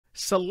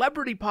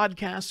Celebrity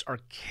podcasts are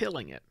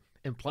killing it,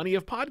 and plenty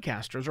of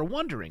podcasters are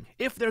wondering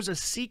if there's a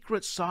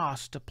secret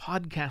sauce to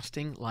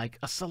podcasting like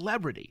a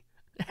celebrity.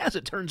 As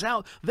it turns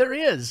out, there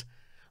is.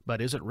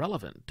 But is it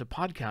relevant to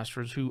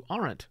podcasters who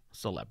aren't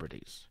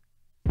celebrities?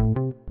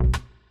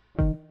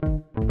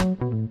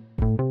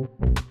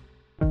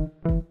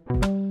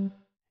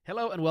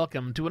 Hello and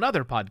welcome to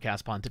another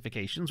Podcast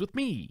Pontifications with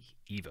me,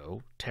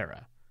 Evo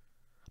Terra.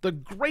 The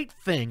great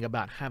thing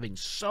about having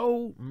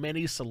so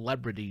many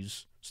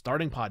celebrities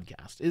starting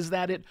podcasts is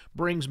that it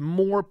brings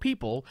more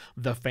people,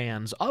 the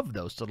fans of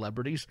those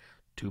celebrities,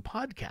 to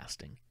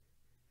podcasting.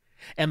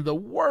 And the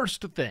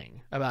worst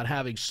thing about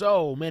having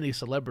so many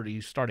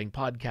celebrities starting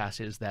podcasts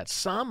is that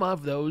some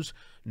of those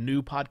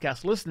new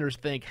podcast listeners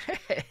think,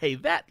 hey,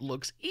 that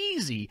looks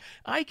easy.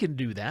 I can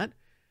do that.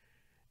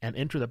 And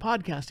enter the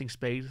podcasting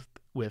space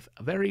with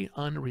very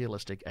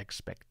unrealistic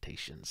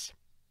expectations.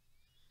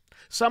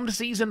 Some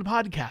seasoned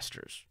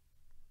podcasters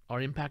are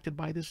impacted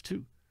by this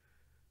too.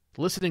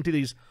 Listening to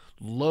these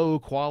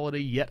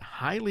low-quality yet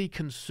highly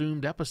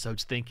consumed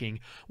episodes thinking,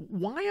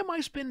 why am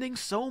I spending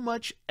so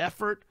much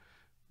effort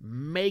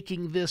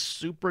making this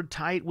super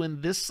tight when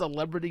this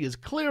celebrity is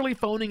clearly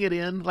phoning it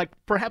in, like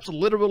perhaps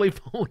literally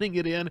phoning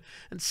it in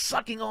and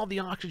sucking all the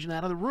oxygen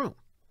out of the room?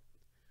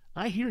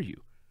 I hear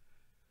you.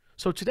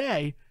 So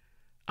today,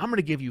 I'm going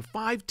to give you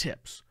 5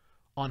 tips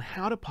on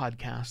how to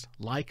podcast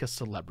like a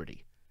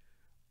celebrity.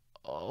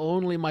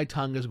 Only my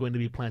tongue is going to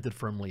be planted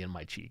firmly in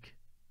my cheek.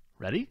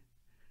 Ready?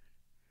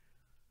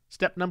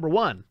 Tip number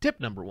 1,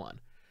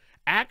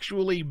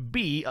 actually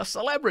be a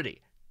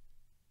celebrity.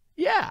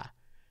 Yeah,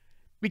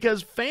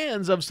 because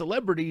fans of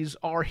celebrities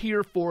are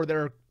here for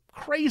their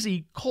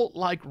crazy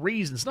cult-like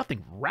reasons,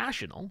 nothing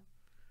rational.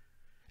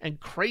 And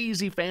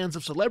crazy fans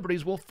of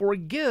celebrities will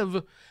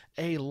forgive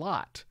a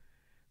lot.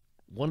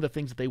 One of the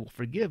things that they will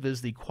forgive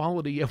is the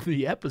quality of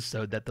the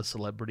episode that the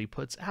celebrity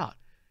puts out.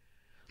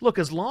 Look,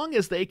 as long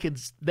as they,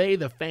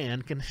 the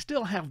fan, can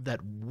still have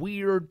that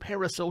weird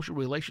parasocial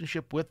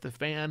relationship with the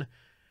fan,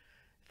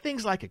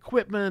 things like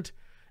equipment,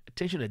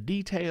 attention to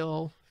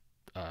detail,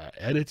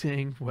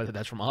 editing, whether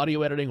that's from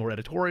audio editing or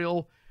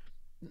editorial,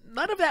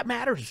 none of that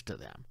matters to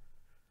them.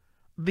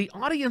 The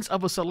audience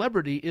of a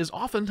celebrity is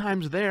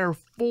oftentimes there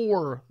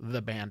for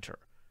the banter.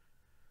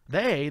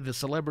 They, the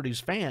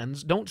celebrity's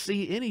fans, don't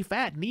see any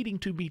fat needing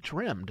to be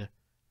trimmed.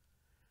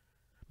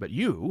 But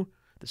you,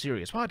 the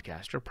serious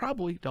podcaster,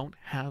 probably don't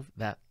have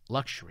that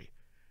luxury,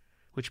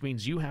 which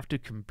means you have to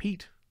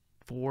compete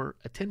for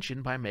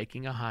attention by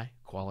making a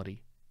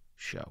high-quality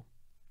show.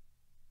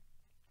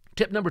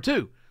 Tip number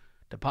 2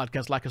 to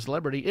podcast like a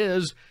celebrity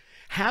is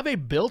have a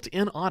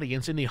built-in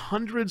audience in the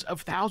hundreds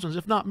of thousands,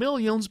 if not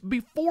millions,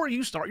 before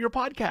you start your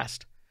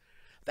podcast.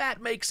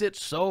 That makes it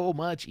so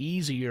much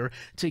easier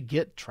to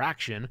get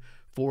traction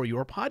for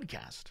your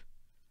podcast.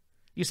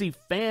 You see,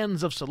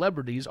 fans of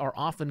celebrities are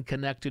often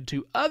connected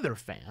to other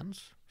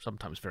fans,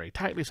 sometimes very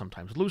tightly,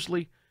 sometimes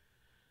loosely,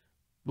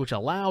 which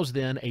allows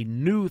then a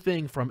new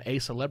thing from a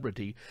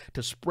celebrity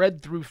to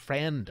spread through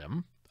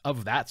fandom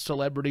of that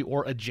celebrity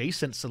or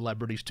adjacent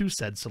celebrities to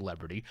said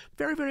celebrity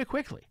very, very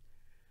quickly.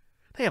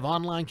 They have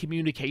online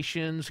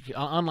communications,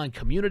 online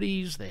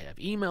communities, they have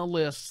email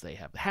lists, they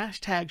have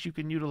hashtags you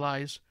can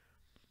utilize.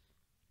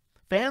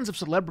 Fans of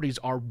celebrities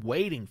are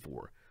waiting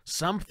for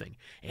something,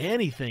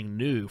 anything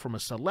new from a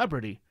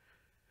celebrity,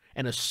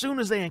 and as soon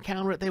as they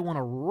encounter it, they want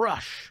to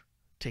rush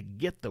to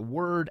get the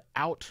word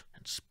out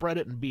and spread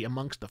it and be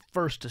amongst the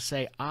first to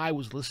say, I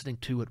was listening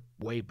to it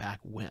way back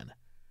when.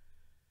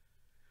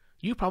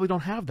 You probably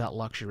don't have that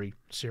luxury,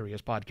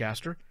 serious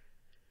podcaster,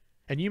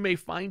 and you may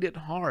find it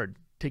hard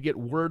to get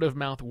word of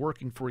mouth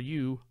working for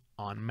you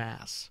en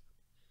masse.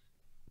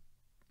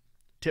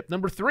 Tip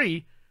number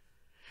 3,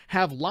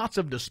 have lots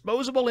of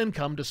disposable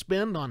income to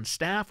spend on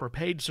staff or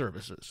paid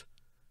services.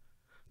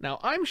 Now,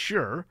 I'm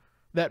sure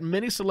that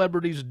many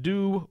celebrities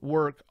do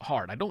work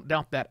hard. I don't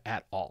doubt that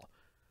at all.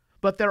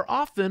 But they're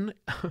often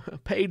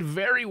paid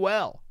very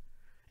well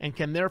and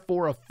can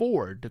therefore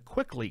afford to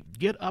quickly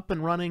get up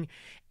and running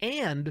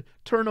and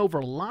turn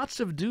over lots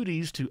of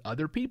duties to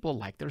other people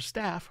like their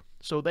staff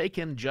so they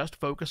can just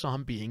focus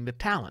on being the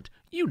talent.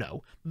 You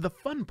know, the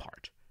fun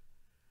part.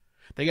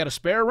 They got a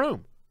spare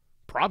room,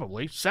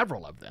 probably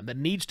several of them, that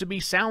needs to be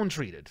sound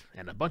treated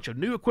and a bunch of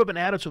new equipment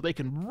added so they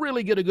can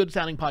really get a good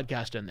sounding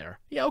podcast in there.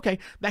 Yeah, okay,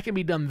 that can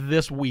be done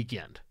this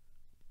weekend.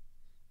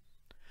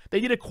 They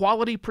need a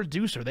quality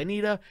producer. They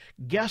need a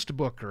guest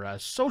booker, a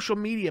social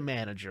media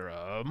manager,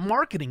 a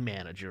marketing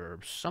manager,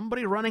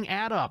 somebody running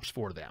ad ops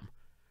for them.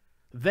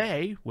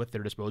 They, with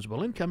their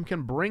disposable income,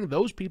 can bring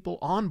those people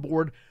on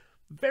board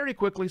very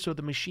quickly so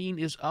the machine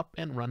is up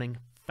and running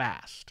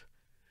fast.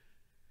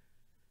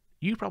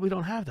 You probably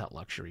don't have that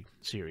luxury,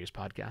 serious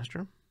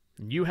podcaster.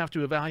 You have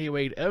to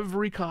evaluate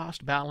every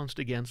cost balanced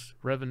against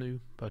revenue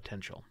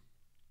potential.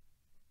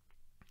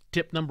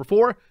 Tip number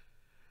 4,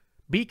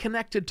 be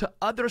connected to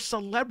other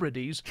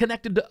celebrities,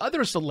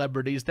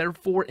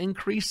 therefore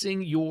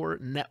increasing your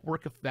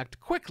network effect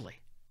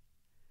quickly.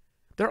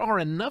 There are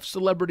enough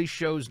celebrity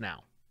shows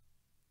now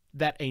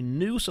that a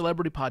new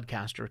celebrity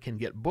podcaster can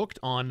get booked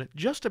on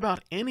just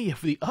about any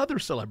of the other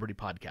celebrity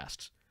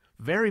podcasts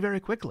very, very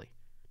quickly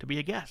to be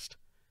a guest.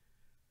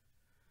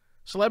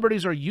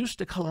 Celebrities are used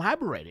to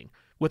collaborating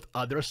with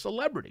other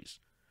celebrities,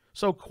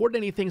 so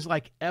coordinating things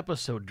like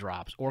episode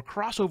drops or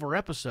crossover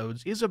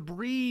episodes is a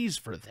breeze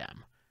for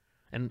them,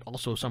 and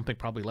also something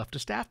probably left to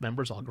staff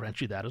members. I'll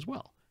grant you that as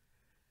well.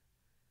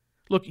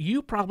 Look,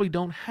 you probably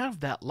don't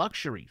have that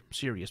luxury,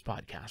 serious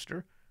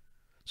podcaster,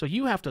 so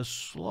you have to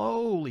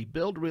slowly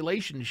build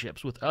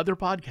relationships with other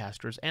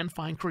podcasters and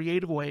find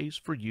creative ways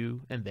for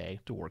you and they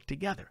to work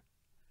together.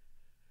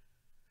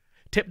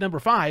 Tip number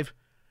 5,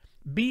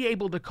 be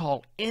able to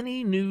call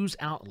any news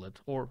outlet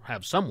or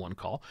have someone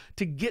call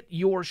to get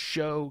your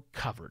show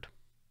covered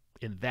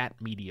in that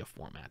media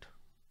format.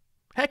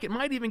 Heck, it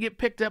might even get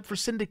picked up for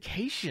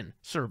syndication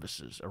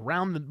services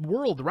around the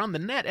world, around the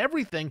net,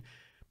 everything,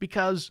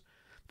 because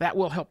that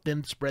will help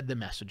them spread the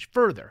message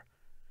further.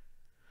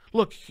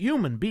 Look,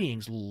 human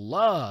beings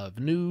love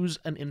news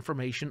and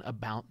information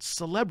about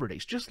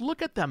celebrities. Just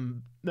look at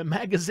the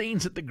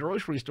magazines at the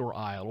grocery store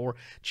aisle or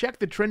check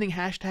the trending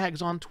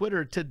hashtags on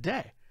Twitter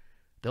today.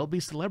 There'll be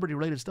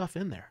celebrity-related stuff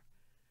in there.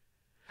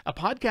 A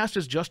podcast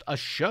is just a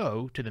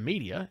show to the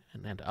media,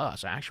 and to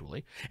us,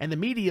 actually, and the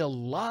media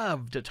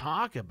love to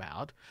talk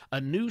about a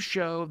new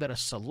show that a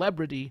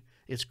celebrity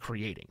is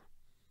creating.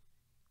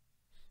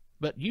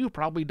 But you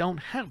probably don't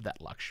have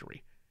that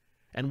luxury,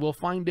 and will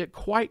find it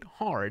quite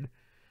hard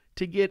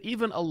to get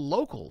even a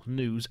local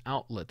news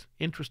outlet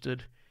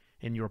interested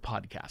in your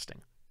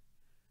podcasting.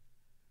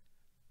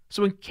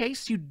 So in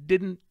case you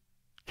didn't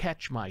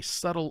catch my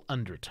subtle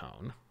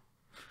undertone,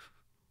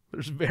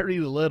 there's very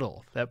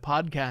little that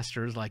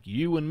podcasters like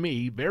you and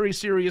me, very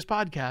serious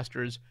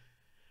podcasters,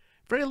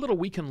 very little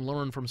we can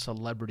learn from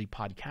celebrity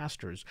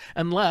podcasters,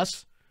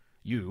 unless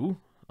you,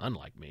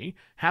 unlike me,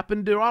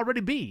 happen to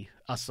already be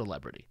a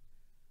celebrity.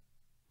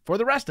 For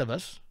the rest of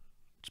us,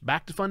 it's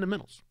back to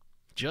fundamentals.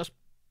 Just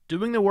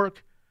doing the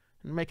work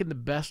and making the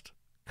best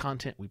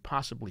content we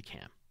possibly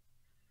can.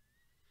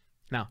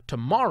 Now,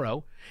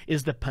 tomorrow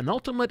is the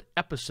penultimate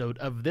episode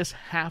of this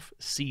half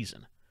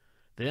season.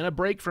 Then a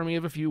break for me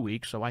of a few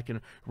weeks so I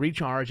can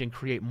recharge and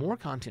create more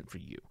content for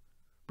you,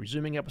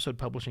 resuming episode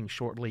publishing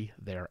shortly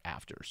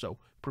thereafter. So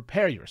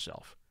prepare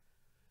yourself.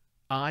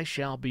 I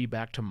shall be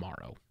back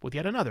tomorrow with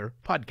yet another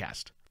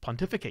podcast,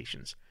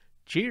 Pontifications.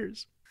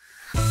 Cheers!